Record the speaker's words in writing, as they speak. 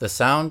The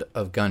sound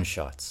of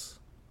gunshots.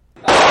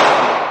 Dead.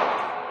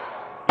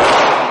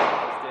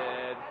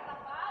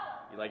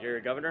 You like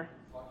your governor?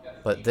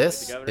 But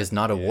this is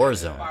not a war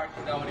zone.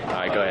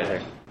 Alright, go ahead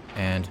here.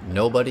 And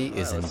nobody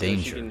is in Let's see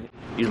if she danger. can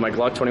use my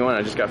Glock 21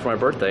 I just got for my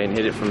birthday and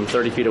hit it from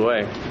 30 feet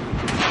away.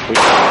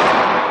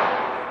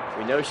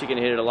 We know she can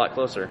hit it a lot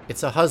closer.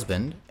 It's a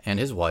husband and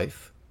his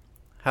wife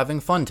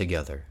having fun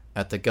together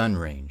at the gun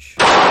range.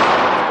 Let's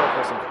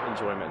go for some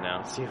enjoyment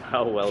now. See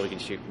how well we can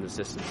shoot from this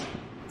distance.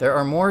 There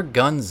are more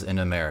guns in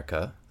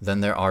America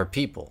than there are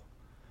people,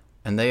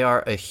 and they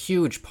are a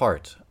huge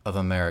part of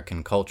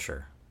American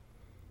culture.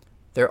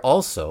 They're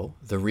also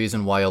the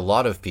reason why a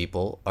lot of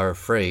people are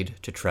afraid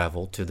to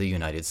travel to the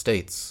United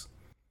States.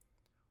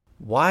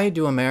 Why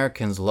do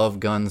Americans love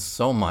guns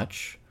so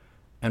much,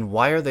 and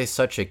why are they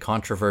such a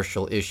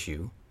controversial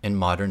issue in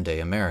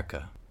modern-day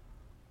America?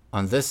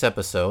 On this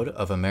episode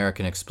of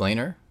American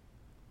Explainer,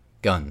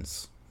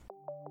 guns.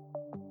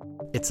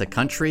 It's a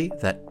country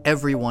that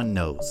everyone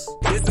knows.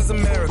 This is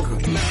America.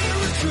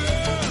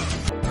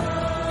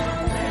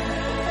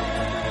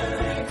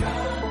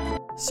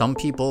 Some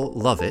people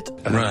love it.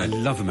 Right. I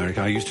love America.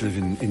 I used to live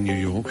in New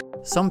York.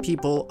 Some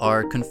people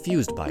are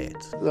confused by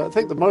it. I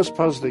think the most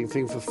puzzling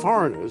thing for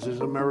foreigners is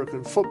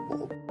American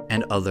football.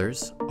 And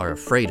others are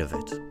afraid of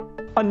it.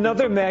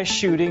 Another mass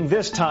shooting,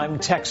 this time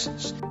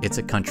Texas. It's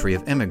a country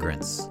of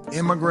immigrants.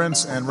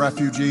 Immigrants and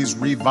refugees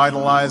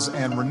revitalize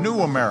and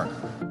renew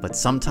America. But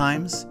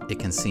sometimes it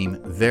can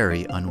seem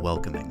very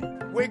unwelcoming.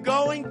 We're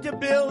going to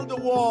build a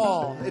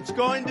wall. It's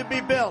going to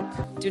be built.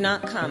 Do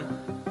not come.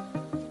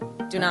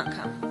 Do not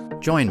come.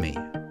 Join me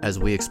as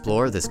we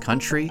explore this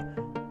country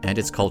and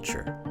its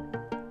culture.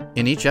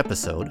 In each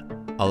episode,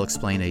 I'll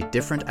explain a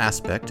different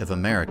aspect of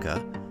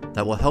America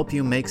that will help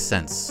you make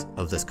sense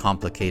of this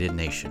complicated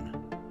nation.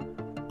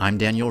 I'm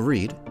Daniel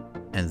Reed,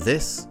 and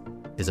this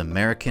is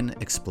American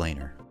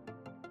Explainer.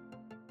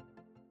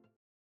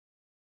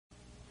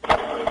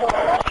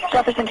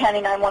 Jefferson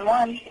County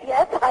 911.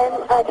 Yes, I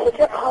am a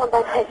teacher at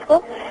Columbine High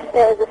School.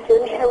 There is a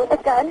student here with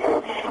a gun. He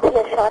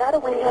has shot out a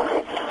window.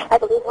 I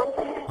believe one.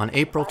 On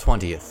April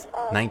 20th,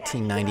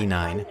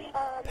 1999,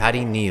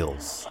 Patty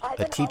Neals,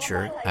 a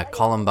teacher at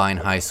Columbine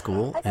High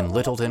School in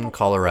Littleton,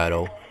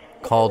 Colorado,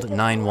 called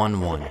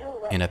 911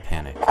 in a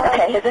panic.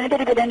 Okay, has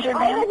anybody been injured,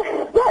 ma'am?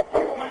 Yes.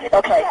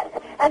 Okay.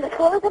 Yes. And the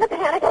school is in a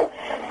panic,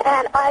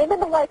 and I'm in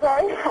the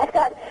library. I've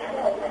got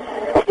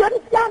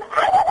students down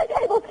under the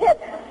table, kids.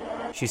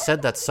 She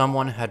said that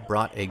someone had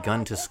brought a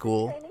gun to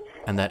school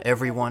and that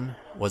everyone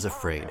was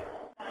afraid.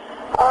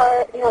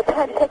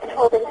 Trying to take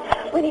control of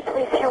it. We need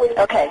police here.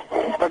 Okay,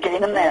 we're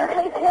getting them there.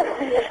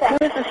 Who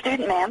is the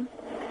student, ma'am?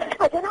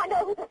 I do not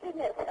know who the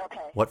student is.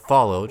 Okay. What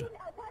followed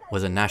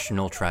was a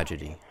national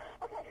tragedy.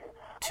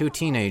 2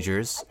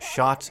 teenagers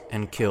shot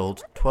and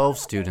killed 12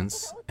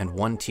 students and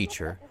 1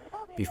 teacher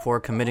before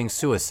committing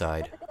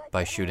suicide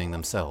by shooting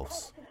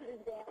themselves.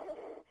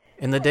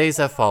 In the days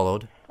that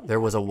followed, there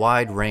was a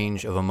wide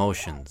range of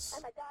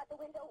emotions: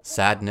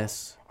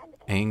 sadness,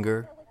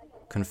 anger,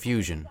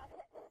 confusion.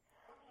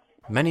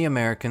 Many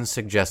Americans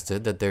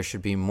suggested that there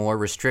should be more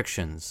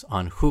restrictions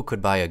on who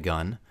could buy a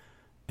gun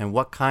and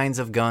what kinds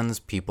of guns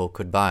people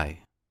could buy.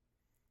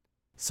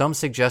 Some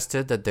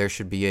suggested that there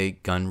should be a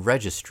gun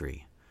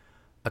registry,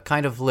 a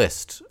kind of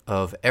list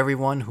of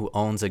everyone who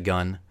owns a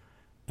gun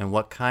and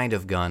what kind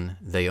of gun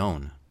they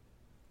own.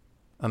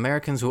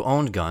 Americans who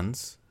owned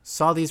guns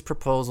saw these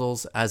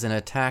proposals as an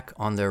attack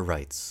on their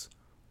rights.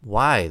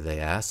 Why, they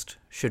asked,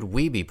 should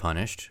we be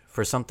punished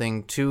for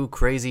something 2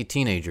 crazy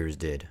teenagers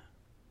did?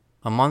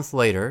 A month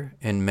later,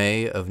 in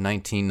May of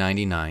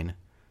 1999,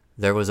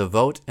 there was a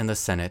vote in the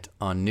Senate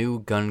on new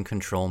gun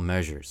control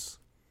measures.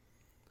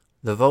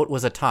 The vote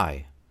was a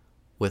tie,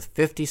 with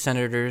 50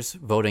 senators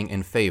voting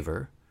in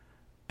favor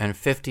and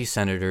 50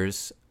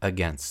 senators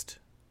against.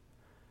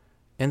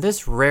 In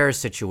this rare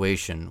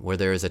situation where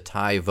there is a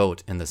tie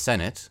vote in the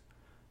Senate,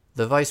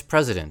 the vice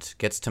president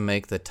gets to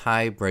make the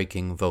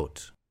tie-breaking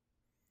vote.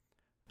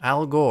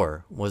 Al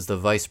Gore was the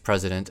vice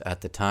president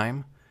at the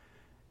time,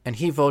 and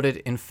he voted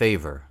in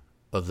favor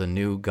of the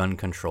new gun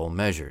control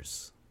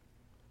measures.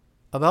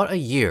 About a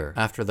year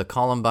after the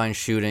Columbine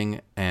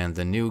shooting and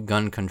the new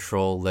gun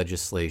control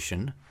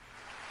legislation,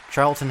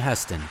 Charlton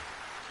Heston,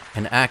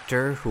 an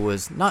actor who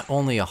was not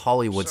only a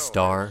Hollywood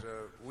star,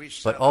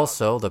 but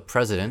also the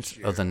president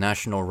of the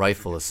National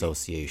Rifle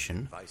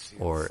Association,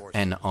 or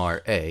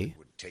NRA,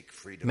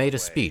 made a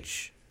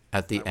speech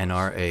at the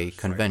NRA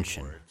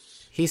convention.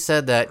 He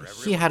said that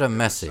he had a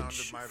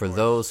message for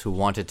those who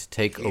wanted to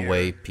take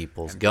away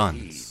people's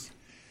guns.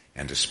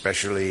 And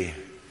especially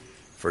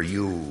for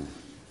you,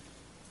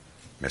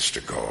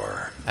 Mr.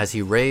 Gore. As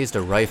he raised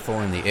a rifle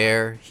in the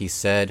air, he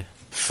said,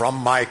 "From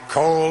my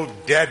cold,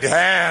 dead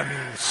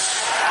hands."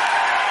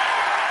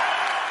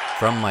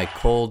 From my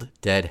cold,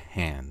 dead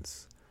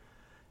hands.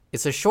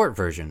 It's a short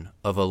version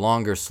of a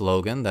longer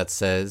slogan that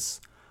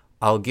says,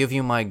 "I'll give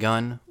you my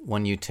gun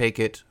when you take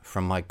it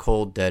from my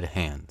cold, dead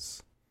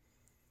hands."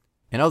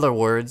 In other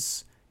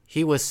words,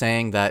 he was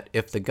saying that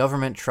if the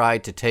government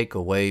tried to take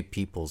away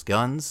people's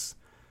guns,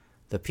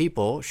 The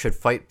people should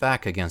fight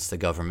back against the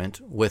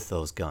government with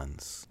those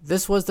guns.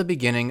 This was the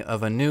beginning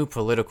of a new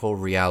political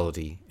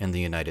reality in the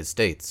United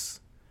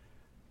States.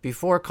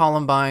 Before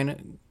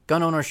Columbine,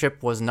 gun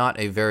ownership was not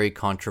a very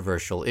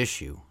controversial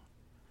issue.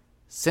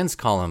 Since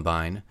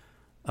Columbine,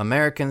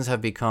 Americans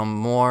have become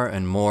more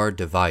and more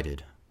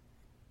divided.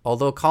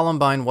 Although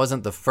Columbine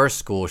wasn't the first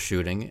school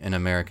shooting in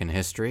American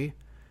history,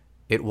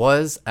 it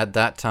was, at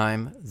that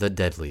time, the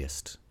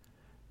deadliest,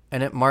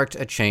 and it marked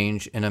a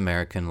change in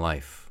American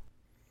life.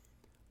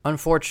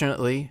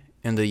 Unfortunately,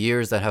 in the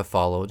years that have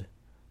followed,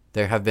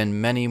 there have been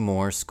many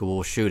more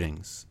school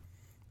shootings,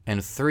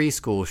 and 3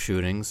 school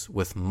shootings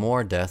with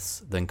more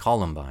deaths than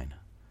Columbine.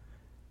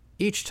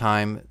 Each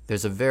time,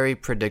 there's a very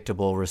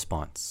predictable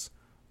response,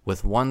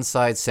 with one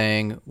side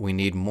saying we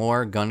need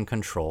more gun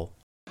control.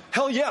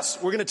 Hell yes,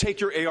 we're going to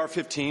take your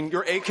AR-15,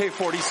 your AK-47.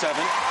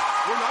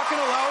 We're not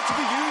going to allow it to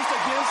be used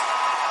against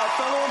our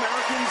fellow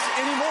Americans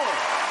anymore.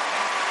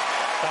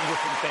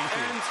 Congressman, thank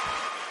you.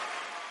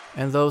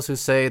 And those who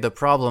say the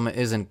problem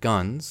isn't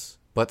guns,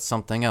 but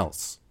something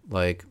else,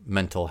 like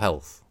mental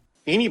health.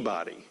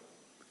 Anybody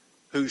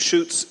who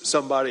shoots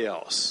somebody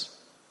else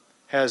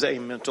has a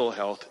mental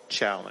health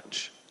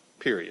challenge,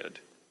 period.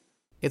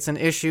 It's an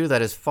issue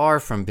that is far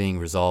from being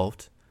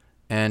resolved,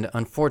 and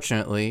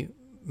unfortunately,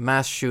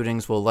 mass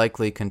shootings will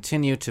likely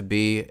continue to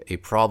be a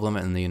problem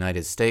in the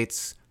United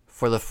States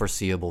for the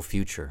foreseeable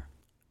future.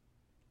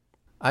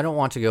 I don't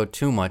want to go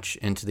too much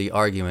into the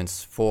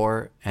arguments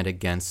for and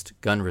against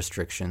gun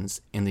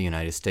restrictions in the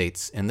United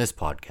States in this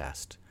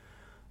podcast,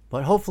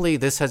 but hopefully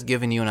this has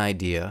given you an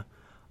idea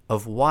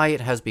of why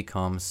it has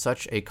become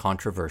such a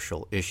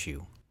controversial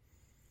issue.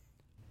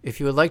 If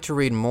you would like to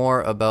read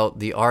more about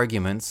the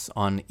arguments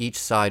on each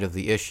side of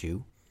the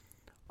issue,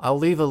 I'll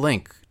leave a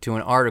link to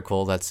an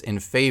article that's in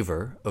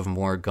favor of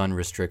more gun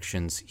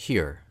restrictions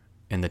here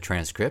in the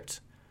transcript,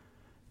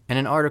 and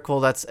an article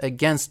that's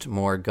against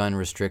more gun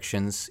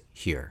restrictions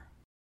here.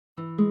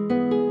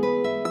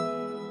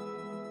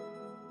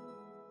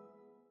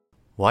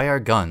 Why are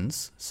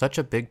guns such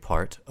a big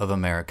part of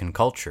American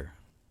culture?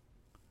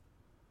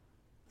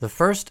 The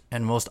first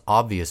and most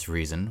obvious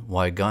reason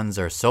why guns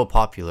are so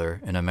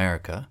popular in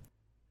America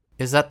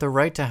is that the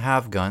right to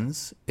have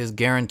guns is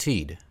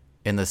guaranteed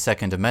in the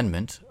Second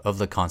Amendment of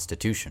the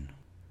Constitution.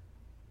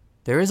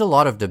 There is a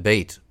lot of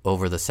debate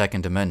over the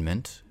Second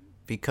Amendment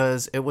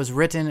because it was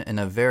written in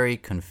a very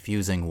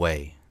confusing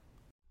way.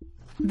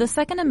 The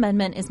Second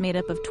Amendment is made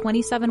up of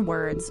 27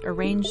 words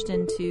arranged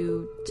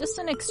into just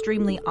an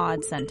extremely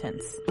odd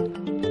sentence.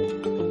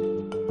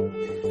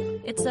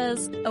 It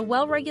says, a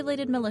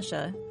well-regulated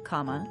militia,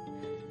 comma,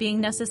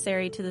 being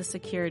necessary to the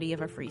security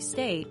of a free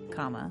state,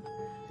 comma,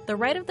 the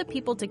right of the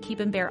people to keep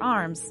and bear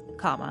arms,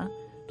 comma,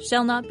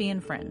 shall not be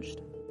infringed.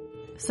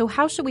 So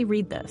how should we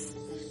read this?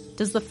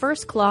 Does the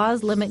first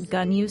clause limit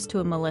gun use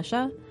to a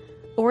militia?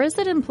 Or is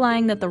it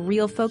implying that the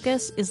real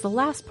focus is the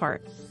last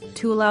part,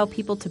 to allow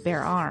people to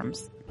bear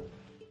arms?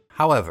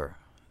 However,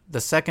 the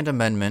Second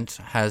Amendment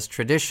has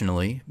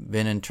traditionally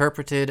been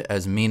interpreted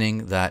as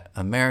meaning that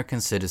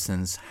American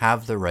citizens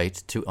have the right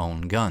to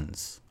own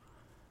guns.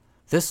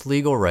 This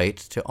legal right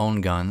to own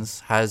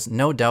guns has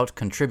no doubt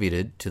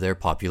contributed to their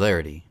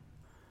popularity.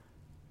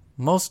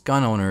 Most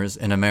gun owners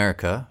in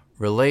America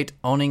relate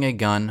owning a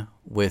gun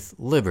with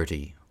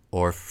liberty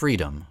or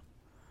freedom.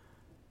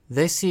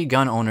 They see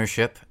gun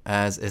ownership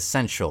as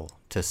essential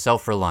to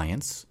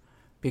self-reliance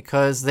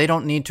because they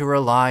don't need to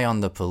rely on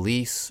the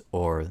police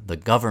or the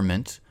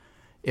government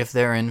if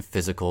they're in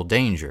physical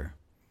danger.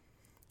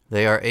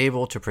 They are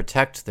able to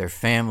protect their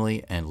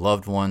family and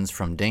loved ones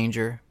from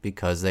danger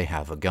because they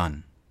have a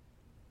gun.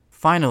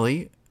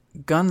 Finally,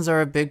 guns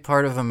are a big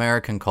part of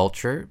American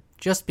culture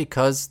just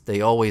because they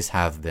always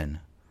have been.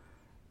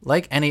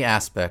 Like any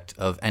aspect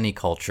of any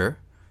culture,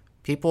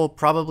 people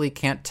probably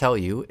can't tell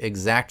you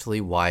exactly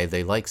why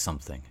they like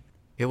something.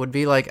 It would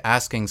be like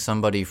asking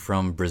somebody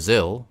from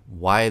Brazil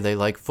why they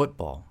like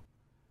football.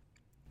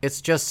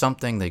 It's just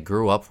something they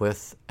grew up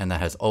with and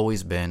that has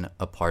always been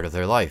a part of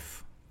their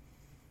life.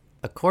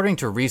 According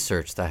to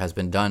research that has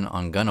been done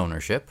on gun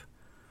ownership,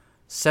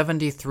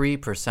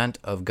 73%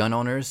 of gun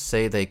owners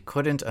say they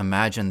couldn't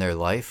imagine their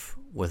life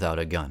without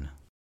a gun.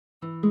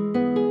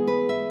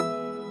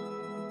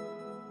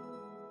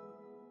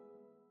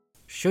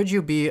 Should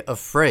you be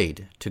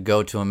afraid to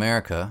go to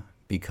America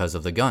because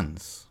of the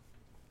guns?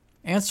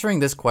 Answering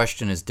this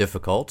question is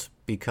difficult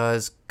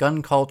because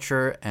gun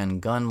culture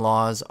and gun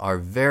laws are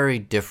very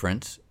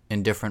different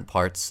in different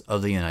parts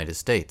of the United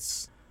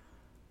States.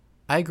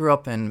 I grew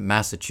up in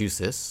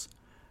Massachusetts,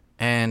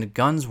 and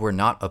guns were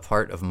not a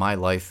part of my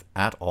life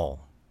at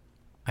all.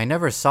 I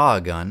never saw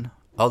a gun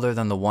other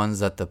than the ones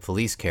that the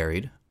police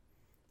carried.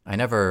 I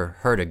never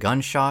heard a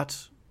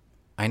gunshot.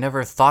 I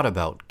never thought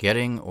about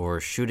getting or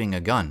shooting a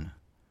gun.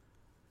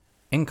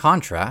 In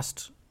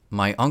contrast,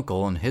 my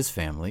uncle and his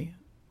family,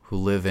 who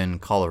live in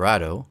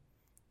Colorado,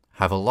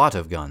 have a lot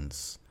of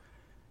guns.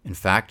 In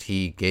fact,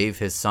 he gave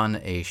his son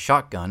a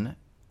shotgun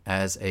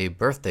as a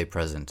birthday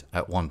present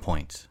at one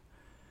point.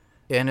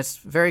 And it's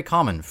very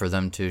common for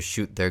them to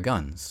shoot their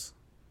guns.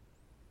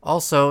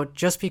 Also,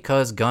 just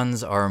because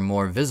guns are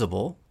more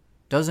visible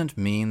doesn't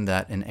mean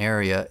that an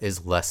area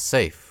is less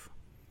safe.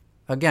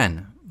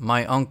 Again,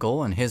 my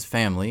uncle and his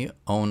family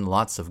own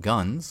lots of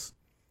guns,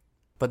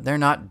 but they're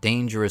not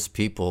dangerous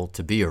people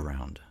to be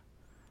around.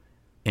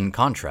 In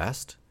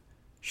contrast,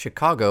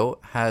 Chicago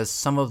has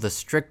some of the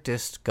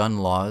strictest gun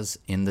laws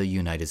in the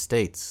United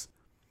States,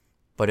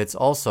 but it's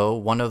also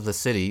one of the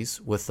cities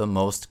with the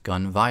most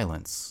gun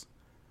violence.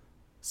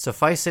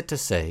 Suffice it to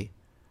say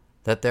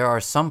that there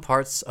are some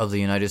parts of the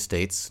United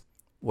States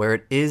where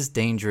it is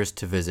dangerous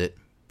to visit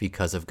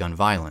because of gun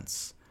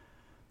violence.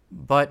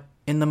 But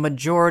in the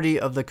majority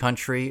of the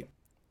country,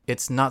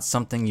 it's not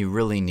something you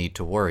really need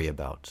to worry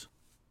about.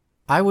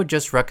 I would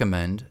just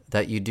recommend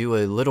that you do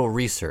a little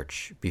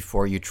research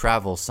before you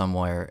travel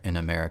somewhere in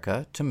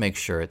America to make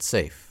sure it's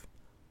safe.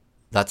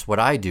 That's what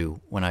I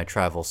do when I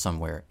travel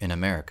somewhere in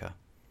America.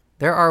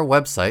 There are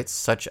websites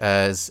such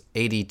as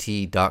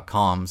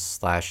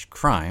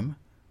adt.com/crime,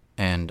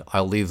 and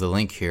I'll leave the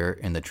link here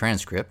in the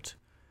transcript,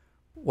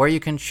 where you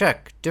can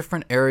check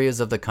different areas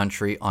of the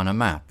country on a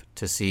map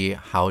to see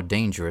how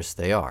dangerous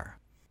they are.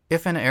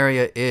 If an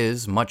area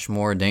is much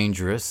more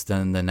dangerous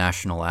than the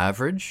national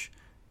average,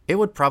 it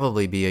would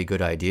probably be a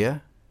good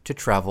idea to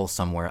travel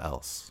somewhere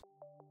else.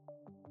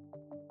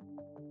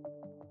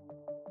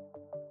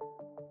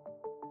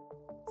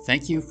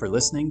 Thank you for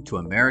listening to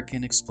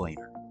American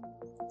Explainer.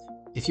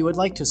 If you would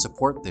like to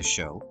support this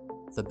show,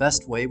 the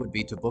best way would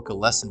be to book a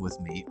lesson with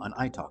me on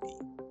italki.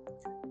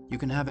 You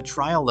can have a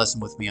trial lesson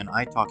with me on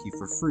italki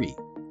for free,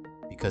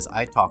 because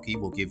italki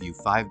will give you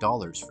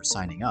 $5 for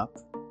signing up,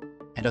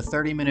 and a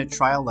 30-minute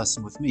trial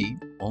lesson with me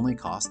only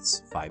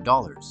costs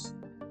 $5.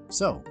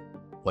 So,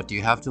 what do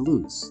you have to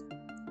lose?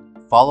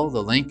 Follow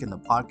the link in the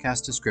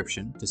podcast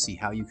description to see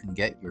how you can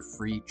get your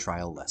free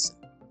trial lesson.